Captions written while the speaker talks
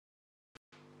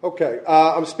Okay,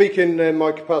 I'm speaking in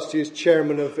my capacity as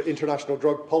chairman of International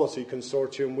Drug Policy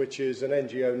Consortium, which is an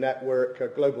NGO network, a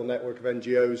global network of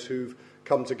NGOs who've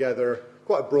come together,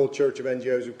 quite a broad church of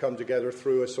NGOs who've come together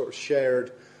through a sort of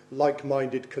shared,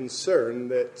 like-minded concern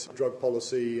that drug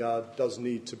policy does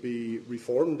need to be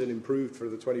reformed and improved for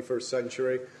the 21st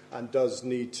century and does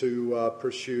need to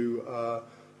pursue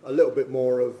a little bit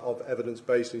more of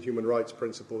evidence-based and human rights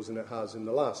principles than it has in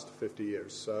the last 50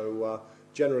 years. So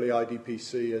generally,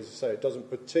 IDPC, as I say, it doesn't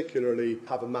particularly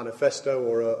have a manifesto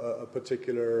or a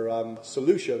particular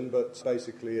solution, but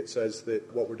basically it says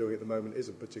that what we're doing at the moment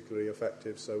isn't particularly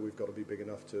effective, so we've got to be big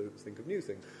enough to think of new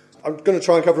things. I'm going to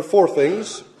try and cover four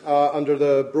things under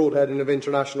the broad heading of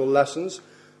international lessons.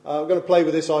 I'm going to play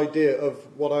with this idea of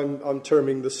what I'm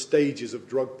terming the stages of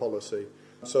drug policy.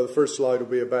 So the first slide will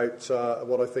be about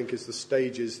what I think is the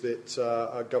stages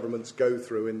that governments go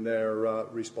through in their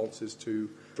responses to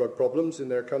drug problems in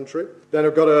their country. Then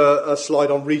I've got a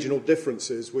slide on regional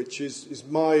differences, which is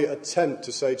my attempt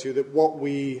to say to you that what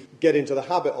we get into the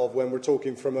habit of when we're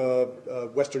talking from a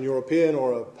Western European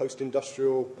or a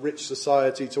post-industrial rich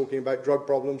society talking about drug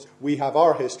problems, we have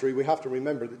our history. We have to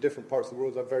remember that different parts of the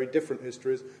world have very different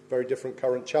histories, very different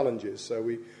current challenges. So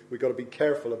we've got to be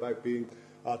careful about being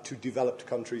too developed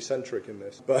country-centric in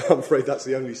this. But I'm afraid that's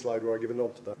the only slide where I give a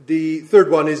nod to that. The third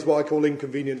one is what I call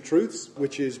inconvenient truths,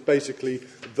 which is basically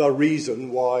the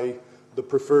reason why the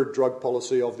preferred drug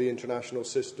policy of the international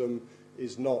system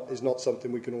is not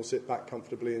something we can all sit back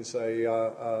comfortably and say,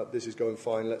 this is going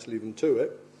fine, let's leave them to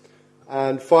it.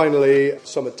 And finally,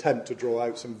 some attempt to draw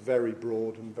out some very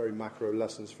broad and very macro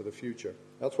lessons for the future.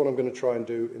 That's what I'm going to try and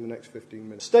do in the next 15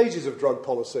 minutes. Stages of drug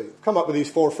policy. I've come up with these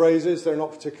four phrases. They're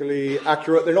not particularly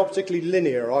accurate. They're not particularly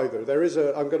linear either.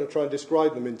 I'm going to try and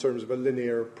describe them in terms of a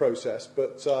linear process,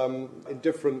 but in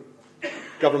different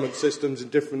government systems, in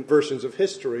different versions of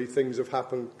history, things have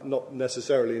happened not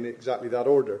necessarily in exactly that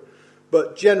order.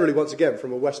 But generally, once again,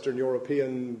 from a Western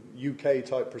European,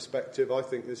 UK-type perspective, I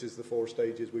think this is the four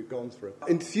stages we've gone through.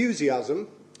 Enthusiasm.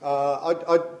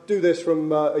 I do this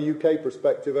from a UK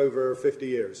perspective over 50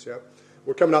 years. Yeah?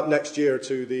 We're coming up next year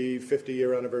to the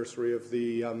 50-year anniversary of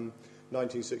the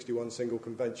 1961 Single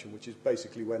Convention, which is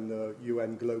basically when the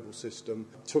UN global system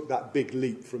took that big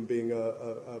leap from being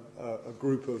a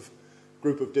group of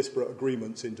disparate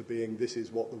agreements into being this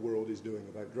is what the world is doing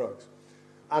about drugs.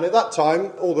 And at that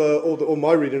time, all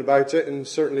my reading about it, and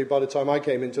certainly by the time I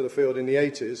came into the field in the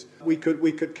 80s, we could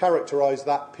characterise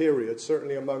that period,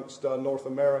 certainly amongst North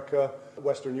America,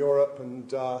 Western Europe, and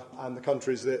the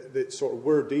countries that sort of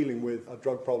were dealing with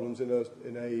drug problems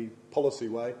in a policy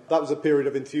way. That was a period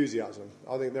of enthusiasm.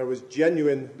 I think there was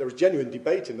genuine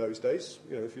debate in those days.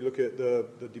 You know, if you look at the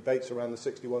debates around the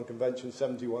 61 Convention,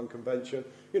 71 Convention,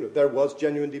 you know, there was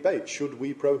genuine debate. Should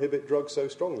we prohibit drugs so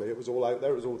strongly? It was all out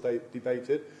there. It was all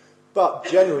debated. But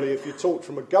generally, if you talk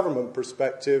from a government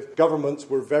perspective, governments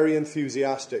were very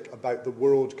enthusiastic about the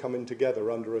world coming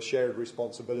together under a shared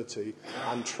responsibility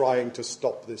and trying to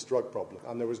stop this drug problem.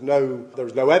 And there was no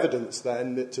evidence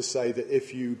then to say that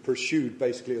if you pursued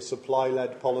basically a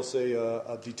supply-led policy,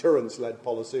 a deterrence-led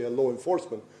policy, a law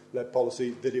enforcement-led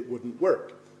policy, that it wouldn't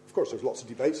work. Of course, there's lots of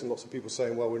debates and lots of people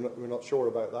saying, well, we're not sure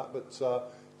about that,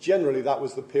 but generally, that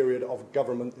was the period of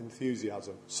government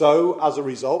enthusiasm. So, as a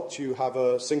result, you have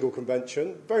a single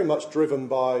convention, very much driven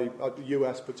by the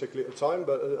US particularly at the time,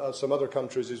 but some other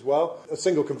countries as well. A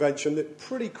single convention that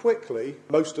pretty quickly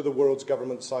most of the world's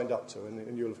governments signed up to,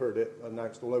 and you'll have heard it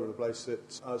announced all over the place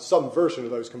that some version of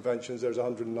those conventions, there's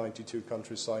 192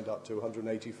 countries signed up to,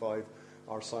 185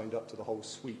 are signed up to the whole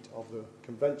suite of the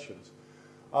conventions.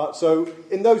 So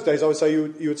in those days, I would say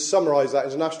you would summarise that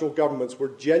as national governments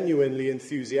were genuinely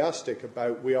enthusiastic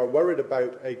about, we are worried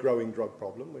about a growing drug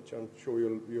problem, which I'm sure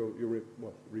you'll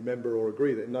remember or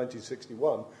agree that in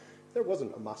 1961, there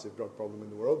wasn't a massive drug problem in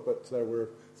the world, but there were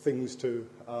things to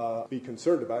be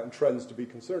concerned about and trends to be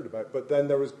concerned about. But then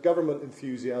there was government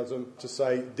enthusiasm to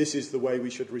say, this is the way we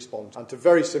should respond. And to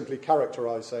very simply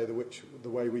characterise, say, the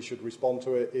way we should respond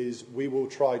to it is we will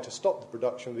try to stop the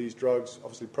production of these drugs.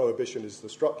 Obviously, prohibition is the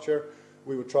structure.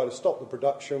 We would try to stop the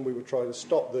production. We would try to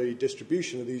stop the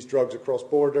distribution of these drugs across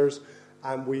borders.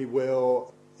 And we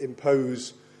will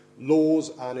impose laws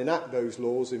and enact those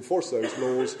laws, enforce those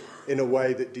laws in a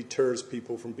way that deters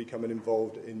people from becoming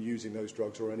involved in using those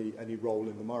drugs or any role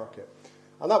in the market.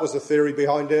 And that was the theory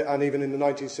behind it, and even in the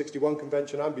 1961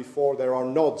 Convention and before, there are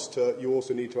nods to you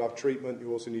also need to have treatment,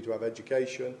 you also need to have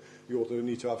education, you also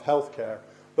need to have healthcare.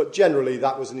 But generally,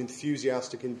 that was an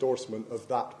enthusiastic endorsement of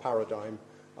that paradigm,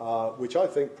 which I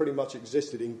think pretty much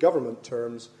existed in government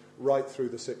terms right through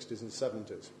the 60s and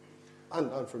 70s.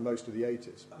 and for most of the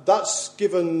 80s. That's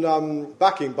given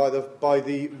backing by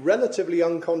the relatively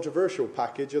uncontroversial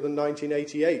package of the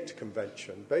 1988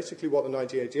 Convention. Basically what the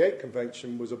 1988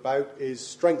 Convention was about is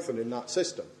strengthening that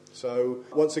system. So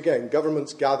once again,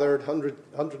 governments gathered,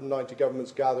 190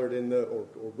 governments gathered or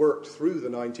worked through the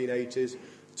 1980s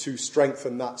to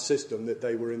strengthen that system that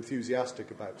they were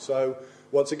enthusiastic about. So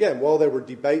once again, while there were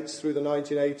debates through the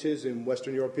 1980s in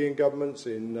Western European governments,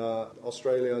 in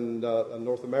Australia and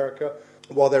North America,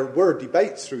 while there were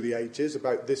debates through the 80s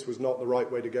about this was not the right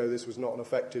way to go, this was not an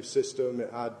effective system,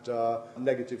 it had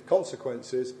negative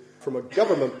consequences, from a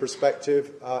government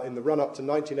perspective, in the run-up to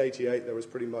 1988, there was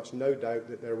pretty much no doubt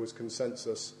that there was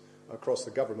consensus across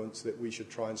the governments that we should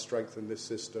try and strengthen this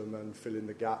system and fill in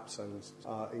the gaps and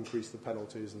increase the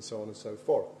penalties and so on and so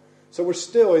forth. So we're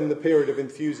still in the period of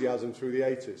enthusiasm through the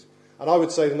 80s. And I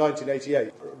would say the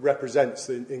 1988 represents,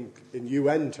 in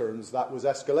UN terms, that was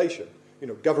escalation. You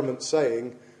know, governments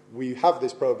saying, we have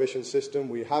this prohibition system,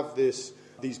 we have these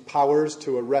powers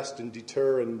to arrest and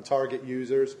deter and target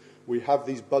users, we have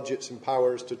these budgets and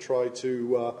powers to try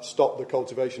to stop the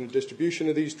cultivation and distribution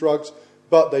of these drugs,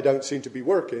 but they don't seem to be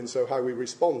working, so how we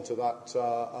respond to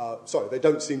that, they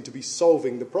don't seem to be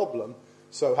solving the problem.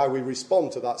 So how we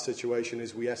respond to that situation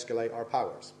is we escalate our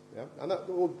powers. Yeah? And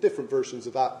all different versions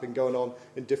of that have been going on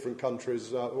in different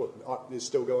countries, is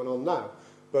still going on now.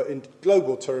 But in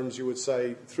global terms, you would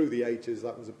say through the 80s,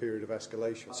 that was a period of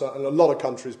escalation. So, and a lot of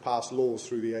countries passed laws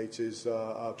through the 80s,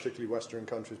 particularly Western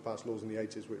countries passed laws in the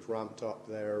 80s which ramped up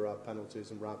their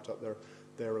penalties and ramped up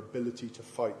their ability to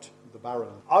fight the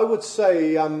barren. I would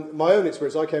say my own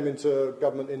experience, I came into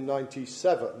government in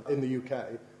 97 in the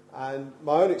UK, and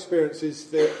my own experience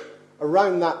is that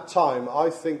around that time, I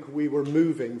think we were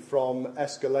moving from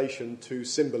escalation to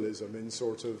symbolism in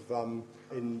sort of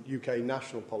in UK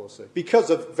national policy. Because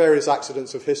of various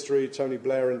accidents of history, Tony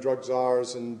Blair and drug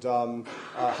czars, and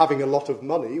having a lot of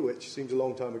money, which seems a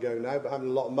long time ago now, but having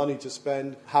a lot of money to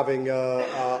spend, having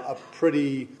a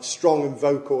pretty strong and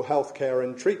vocal healthcare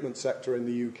and treatment sector in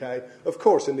the UK. Of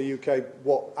course, in the UK,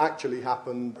 what actually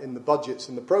happened in the budgets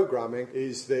and the programming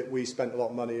is that we spent a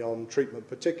lot of money on treatment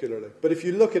particularly. But if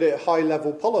you look at it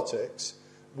high-level politics,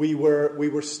 we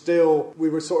were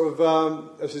sort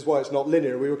of, this is why it's not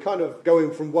linear, we were kind of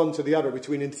going from one to the other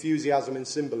between enthusiasm and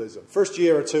symbolism. First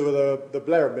year or two of the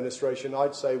Blair administration,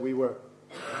 I'd say we were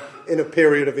in a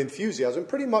period of enthusiasm,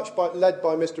 pretty much led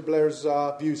by Mr. Blair's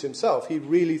views himself. He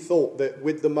really thought that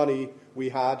with the money we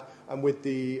had and with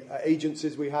the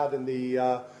agencies we had and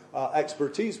the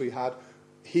expertise we had,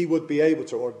 he would be able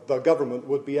to, or the government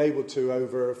would be able to,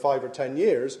 over 5 or 10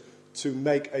 years, to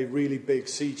make a really big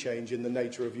sea change in the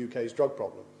nature of UK's drug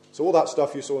problem. So all that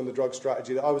stuff you saw in the drug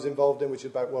strategy that I was involved in, which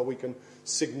is about, well, we can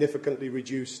significantly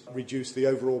reduce the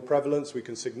overall prevalence, we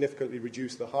can significantly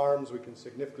reduce the harms, we can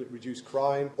significantly reduce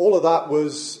crime. All of that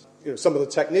was, some of the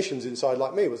technicians inside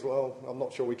like me was, well, I'm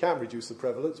not sure we can reduce the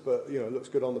prevalence, but, it looks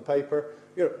good on the paper.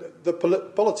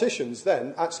 The politicians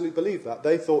then actually believed that.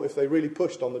 They thought if they really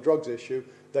pushed on the drugs issue,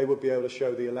 they would be able to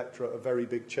show the electorate a very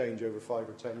big change over 5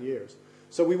 or 10 years.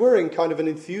 So we were in kind of an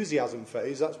enthusiasm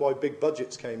phase. That's why big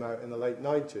budgets came out in the late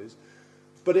 90s.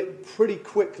 But it pretty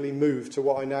quickly moved to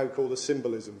what I now call the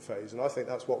symbolism phase. And I think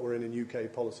that's what we're in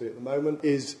UK policy at the moment,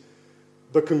 is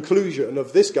the conclusion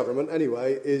of this government,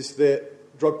 anyway, is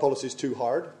that drug policy is too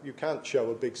hard. You can't show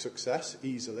a big success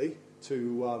easily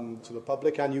to the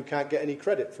public, and you can't get any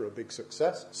credit for a big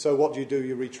success. So what do?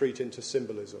 You retreat into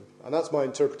symbolism. And that's my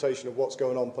interpretation of what's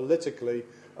going on politically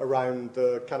around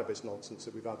the cannabis nonsense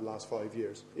that we've had the last 5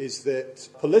 years, is that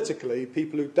politically,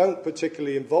 people who don't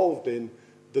particularly involved in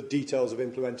the details of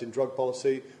implementing drug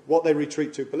policy, what they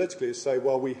retreat to politically is say,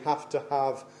 well, we have to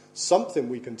have something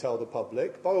we can tell the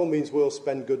public. By all means, we'll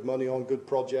spend good money on good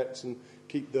projects and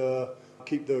keep the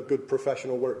good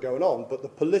professional work going on, but the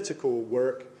political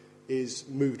work is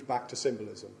moved back to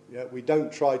symbolism. Yeah? We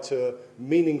don't try to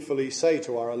meaningfully say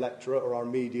to our electorate or our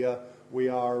media, we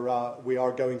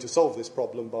are going to solve this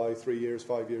problem by 3 years,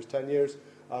 5 years, 10 years.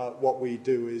 What we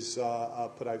do is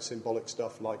put out symbolic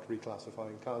stuff like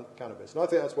reclassifying cannabis. And I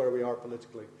think that's where we are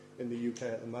politically in the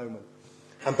UK at the moment.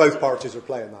 And both parties are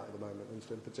playing that at the moment,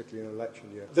 and particularly in an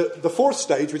election year. The fourth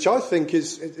stage, which I think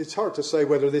it's hard to say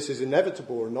whether this is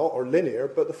inevitable or not, or linear,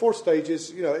 but the fourth stage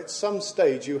is, at some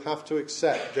stage you have to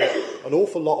accept that an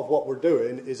awful lot of what we're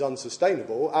doing is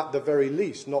unsustainable, at the very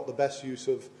least, not the best use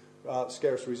of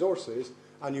scarce resources,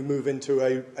 and you move into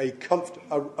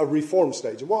a reform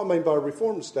stage. And what I mean by a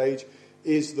reform stage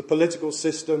is the political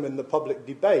system and the public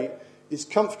debate is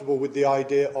comfortable with the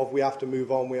idea of we have to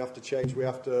move on, we have to change, we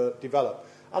have to develop.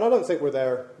 And I don't think we're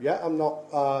there yet.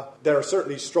 There are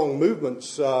certainly strong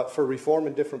movements for reform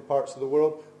in different parts of the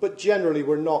world, but generally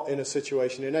we're not in a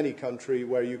situation in any country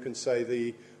where you can say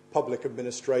the public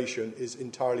administration is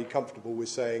entirely comfortable with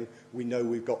saying, we know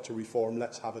we've got to reform,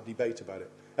 let's have a debate about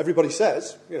it. Everybody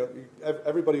says,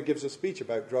 everybody who gives a speech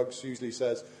about drugs usually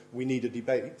says, we need a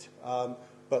debate,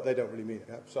 but they don't really mean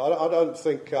it. So I don't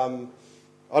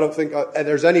think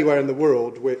there's anywhere in the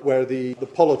world where the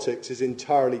politics is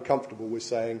entirely comfortable with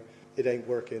saying, it ain't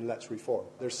working, let's reform.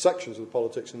 There's sections of the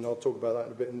politics, and I'll talk about that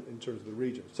in a bit in terms of the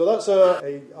region. So that's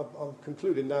I'm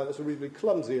concluding now, that's a really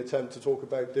clumsy attempt to talk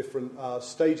about different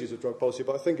stages of drug policy,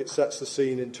 but I think it sets the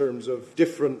scene in terms of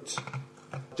different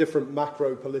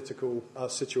macro-political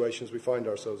situations we find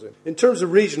ourselves in. In terms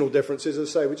of regional differences, as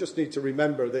I say, we just need to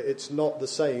remember that it's not the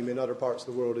same in other parts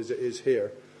of the world as it is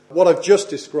here. What I've just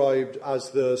described as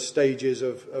the stages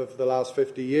of the last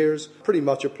 50 years pretty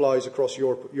much applies across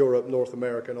Europe, North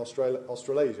America and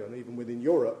Australasia. And even within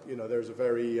Europe, there's a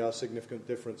very significant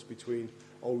difference between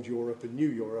old Europe and new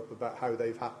Europe about how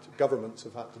governments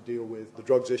have had to deal with the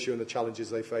drugs issue and the challenges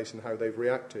they face and how they've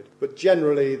reacted. But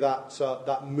generally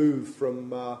that move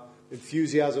from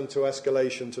enthusiasm to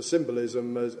escalation to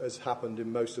symbolism has happened in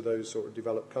most of those sort of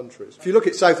developed countries. If you look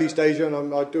at Southeast Asia,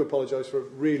 and I do apologise for a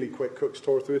really quick cook's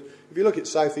tour through it, if you look at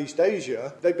Southeast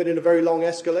Asia, they've been in a very long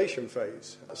escalation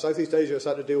phase. Southeast Asia has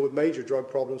had to deal with major drug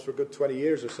problems for a good 20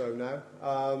 years or so now.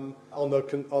 On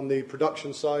the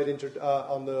production side,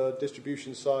 on the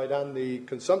distribution side and the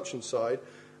consumption side,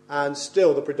 and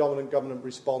still the predominant government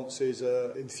response is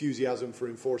enthusiasm for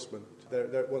enforcement.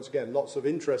 There, once again, lots of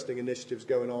interesting initiatives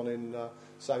going on in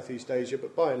Southeast Asia,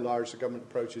 but by and large the government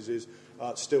approaches is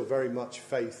still very much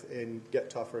faith in get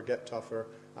tougher,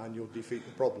 and you'll defeat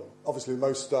the problem. Obviously the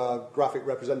most graphic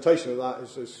representation of that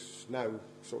is now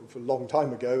sort of a long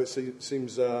time ago. It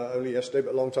seems only yesterday,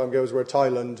 but a long time ago, is where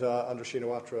Thailand under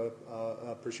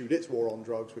Shinawatra pursued its war on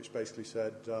drugs, which basically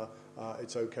said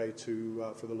it's okay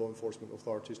for the law enforcement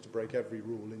authorities to break every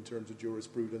rule in terms of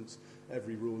jurisprudence,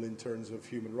 every rule in terms of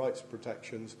human rights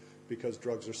protections, because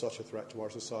drugs are such a threat to our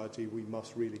society, we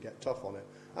must really get tough on it.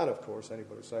 And of course,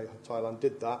 anybody would say Thailand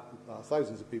did that.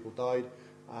 Thousands of people died,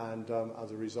 and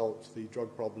as a result, the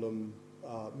drug problem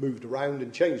moved around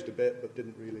and changed a bit, but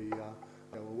didn't really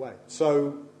go away.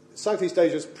 So Southeast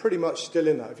Asia is pretty much still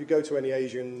in that. If you go to any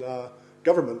Asian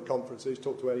government conferences,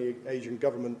 talk to any Asian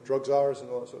government drug czars and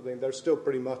all that sort of thing, they're still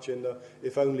pretty much in the,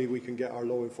 if only we can get our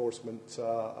law enforcement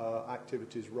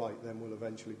activities right, then we'll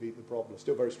eventually beat the problem.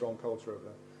 Still very strong culture over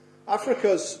there.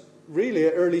 Africa's really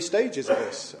at early stages of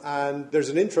this, and there's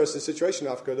an interesting situation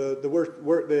in Africa. The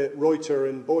work that Reuter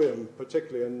and Boyum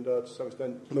particularly, and to some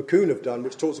extent McCoon have done,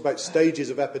 which talks about stages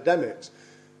of epidemics,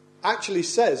 actually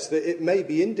says that it may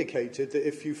be indicated that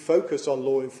if you focus on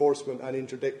law enforcement and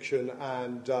interdiction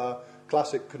and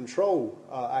classic control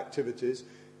activities,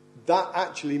 that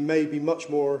actually may be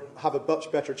have a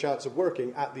much better chance of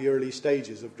working at the early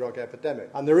stages of drug epidemic.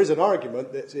 And there is an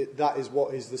argument that that is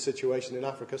what is the situation in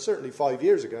Africa. Certainly 5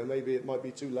 years ago, maybe it might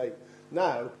be too late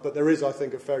now, but there is, I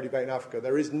think, a fair debate in Africa.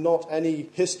 There is not any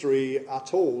history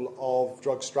at all of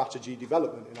drug strategy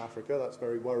development in Africa. That's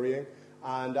very worrying.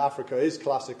 And Africa is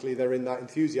classically, they're in that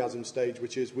enthusiasm stage,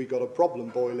 which is we've got a problem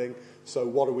boiling, so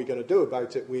what are we going to do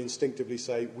about it? We instinctively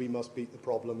say we must beat the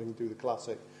problem and do the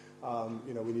classic,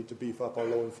 we need to beef up our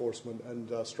law enforcement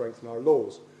and strengthen our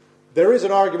laws. There is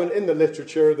an argument in the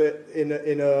literature that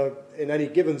in any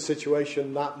given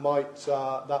situation that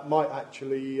might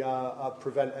actually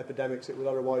prevent epidemics that would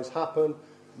otherwise happen.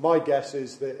 My guess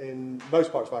is that in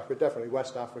most parts of Africa, definitely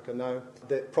West Africa now,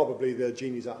 that probably the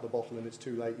genie's at the bottom and it's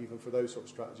too late even for those sort of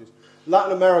strategies.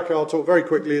 Latin America, I'll talk very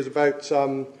quickly, is about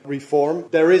reform.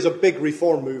 There is a big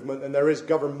reform movement, and there is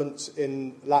governments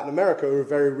in Latin America who are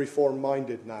very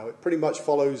reform-minded now. It pretty much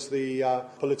follows the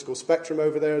political spectrum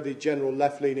over there. The general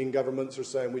left-leaning governments are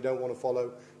saying we don't want to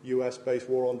follow US-based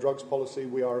war on drugs policy.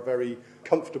 We are very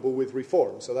comfortable with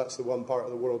reform. So that's the one part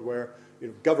of the world where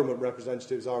government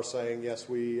representatives are saying, yes,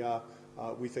 we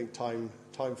think time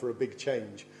for a big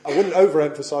change. I wouldn't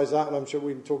overemphasise that, and I'm sure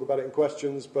we can talk about it in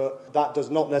questions, but that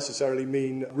does not necessarily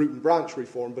mean root and branch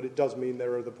reform, but it does mean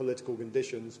there are the political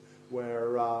conditions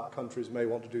where countries may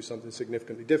want to do something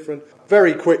significantly different.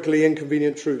 Very quickly,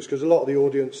 inconvenient truths, because a lot of the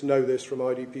audience know this from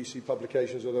IDPC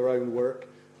publications or their own work.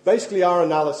 Basically, our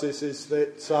analysis is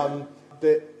that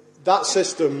that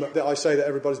system that I say that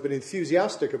everybody's been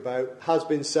enthusiastic about has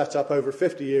been set up over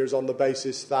 50 years on the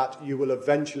basis that you will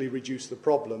eventually reduce the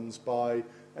problems by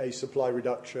a supply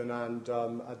reduction and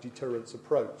a deterrence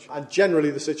approach. And generally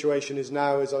the situation is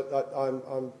now,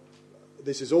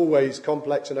 this is always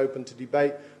complex and open to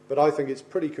debate, but I think it's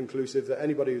pretty conclusive that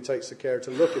anybody who takes the care to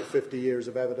look at 50 years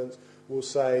of evidence will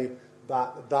say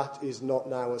that that is not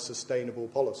now a sustainable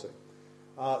policy.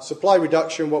 Supply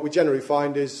reduction, what we generally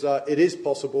find is it is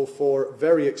possible for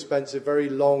very expensive, very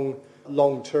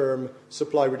long-term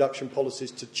supply reduction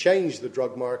policies to change the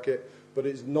drug market, but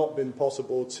it's not been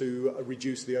possible to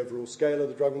reduce the overall scale of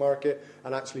the drug market,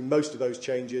 and actually most of those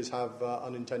changes have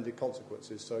unintended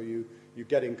consequences. So you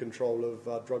get in control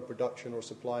of drug production or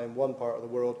supply in one part of the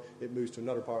world, it moves to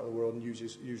another part of the world and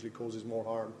usually causes more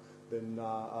harm than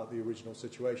the original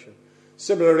situation.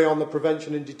 Similarly, on the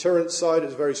prevention and deterrence side,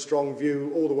 it's a very strong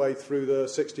view all the way through the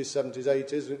 60s, 70s,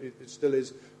 80s, it still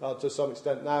is to some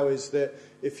extent now, is that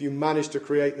if you manage to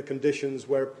create the conditions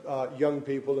where young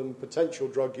people and potential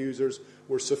drug users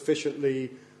were sufficiently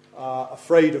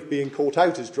afraid of being caught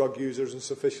out as drug users and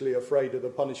sufficiently afraid of the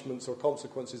punishments or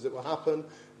consequences that will happen,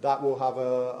 that will have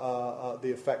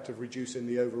the effect of reducing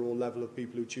the overall level of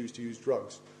people who choose to use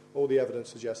drugs. All the evidence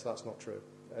suggests that's not true.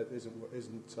 It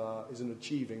isn't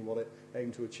achieving what it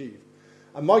aimed to achieve.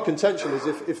 And my contention is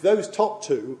if those top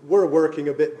two were working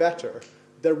a bit better,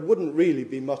 there wouldn't really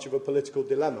be much of a political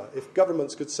dilemma. If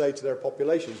governments could say to their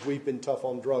populations, we've been tough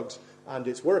on drugs and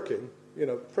it's working,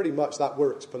 pretty much that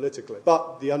works politically.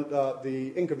 But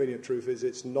the inconvenient truth is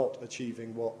it's not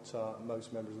achieving what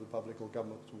most members of the public or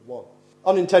governments would want.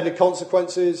 Unintended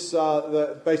consequences,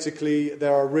 basically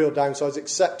there are real downsides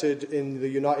accepted in the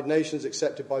United Nations,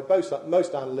 accepted by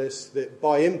most analysts, that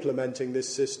by implementing this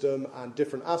system and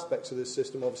different aspects of this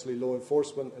system, obviously law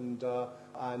enforcement and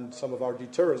some of our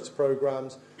deterrence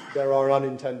programs, there are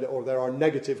unintended or there are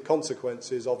negative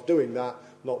consequences of doing that,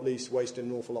 not least wasting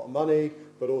an awful lot of money,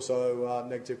 but also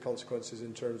negative consequences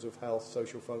in terms of health,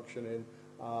 social functioning,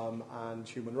 and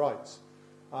human rights.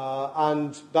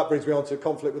 And that brings me on to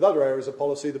conflict with other areas of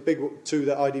policy. The big two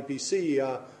that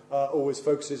IDPC always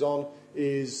focuses on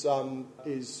is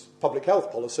public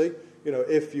health policy.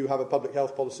 If you have a public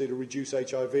health policy to reduce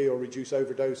HIV or reduce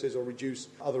overdoses or reduce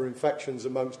other infections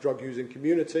amongst drug-using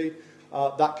community,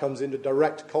 that comes into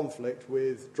direct conflict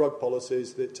with drug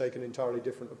policies that take an entirely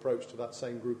different approach to that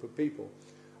same group of people.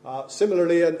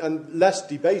 Similarly, and less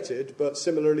debated, but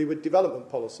similarly with development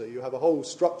policy, you have a whole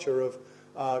structure of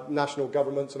national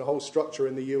governments and a whole structure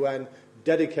in the UN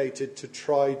dedicated to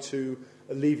try to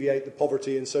alleviate the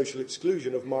poverty and social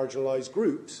exclusion of marginalised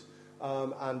groups,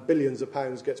 and billions of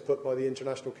pounds gets put by the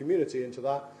international community into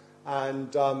that,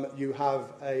 and you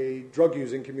have a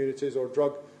drug-using communities or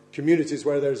drug communities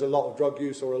where there's a lot of drug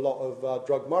use or a lot of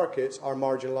drug markets are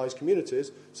marginalised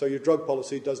communities, so your drug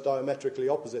policy does diametrically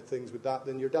opposite things with that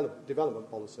than your development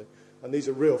policy. And these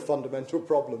are real fundamental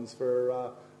problems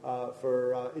for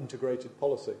integrated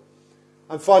policy.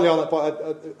 And finally, on that point,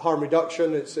 harm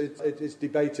reduction, it's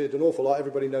debated an awful lot.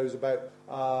 Everybody knows about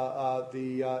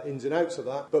the ins and outs of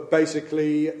that. But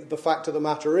basically, the fact of the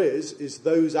matter is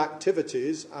those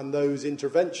activities and those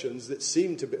interventions that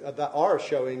seem to be, that are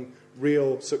showing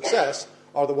real success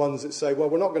are the ones that say, well,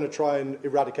 we're not going to try and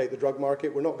eradicate the drug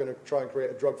market. We're not going to try and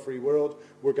create a drug-free world.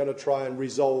 We're going to try and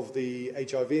resolve the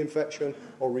HIV infection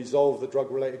or resolve the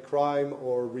drug-related crime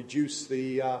or reduce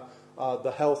the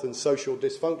health and social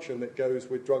dysfunction that goes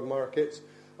with drug markets.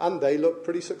 And they look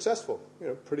pretty successful.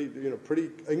 Pretty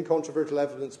incontrovertible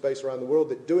evidence base around the world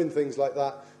that doing things like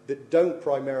that don't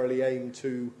primarily aim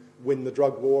to win the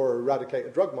drug war or eradicate a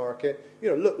drug market,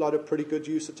 look like a pretty good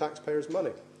use of taxpayers'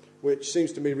 money, which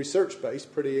seems to me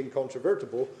research-based, pretty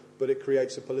incontrovertible, but it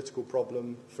creates a political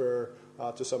problem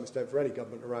to some extent for any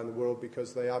government around the world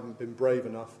because they haven't been brave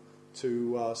enough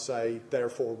to say,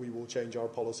 therefore, we will change our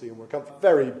policy and we're comfortable.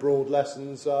 Very broad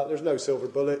lessons. There's no silver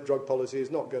bullet. Drug policy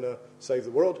is not going to save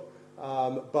the world,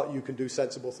 but you can do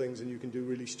sensible things and you can do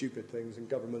really stupid things, and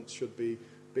governments should be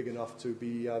big enough to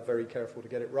be very careful to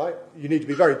get it right. You need to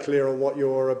be very clear on what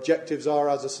your objectives are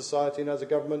as a society and as a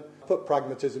government. Put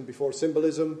pragmatism before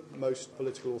symbolism. Most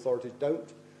political authorities don't.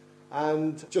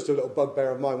 And just a little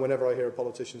bugbear of mine, whenever I hear a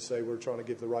politician say we're trying to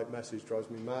give the right message, drives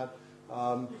me mad.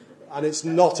 And it's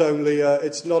not only a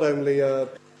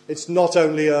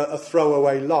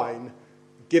throwaway line.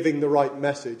 Giving the right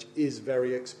message is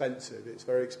very expensive. It's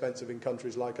very expensive in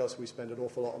countries like us. We spend an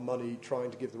awful lot of money trying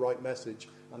to give the right message,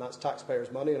 and that's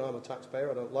taxpayers' money, and I'm a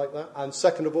taxpayer. I don't like that. And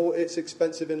second of all, it's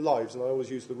expensive in lives, and I always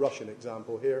use the Russian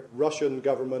example here. Russian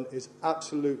government is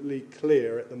absolutely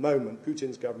clear at the moment,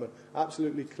 Putin's government,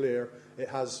 absolutely clear. It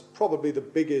has probably the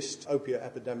biggest opiate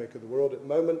epidemic of the world at the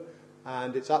moment,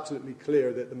 and it's absolutely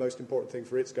clear that the most important thing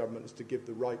for its government is to give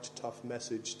the right tough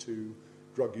message to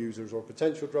drug users or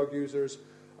potential drug users.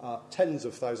 tens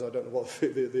of thousands, I don't know what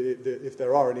if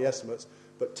there are any estimates,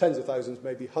 but tens of thousands,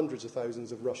 maybe hundreds of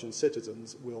thousands of Russian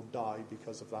citizens will die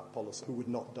because of that policy, who would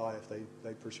not die if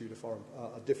they pursued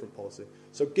a different policy.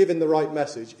 So giving the right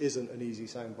message isn't an easy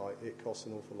soundbite. It costs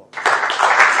an awful lot.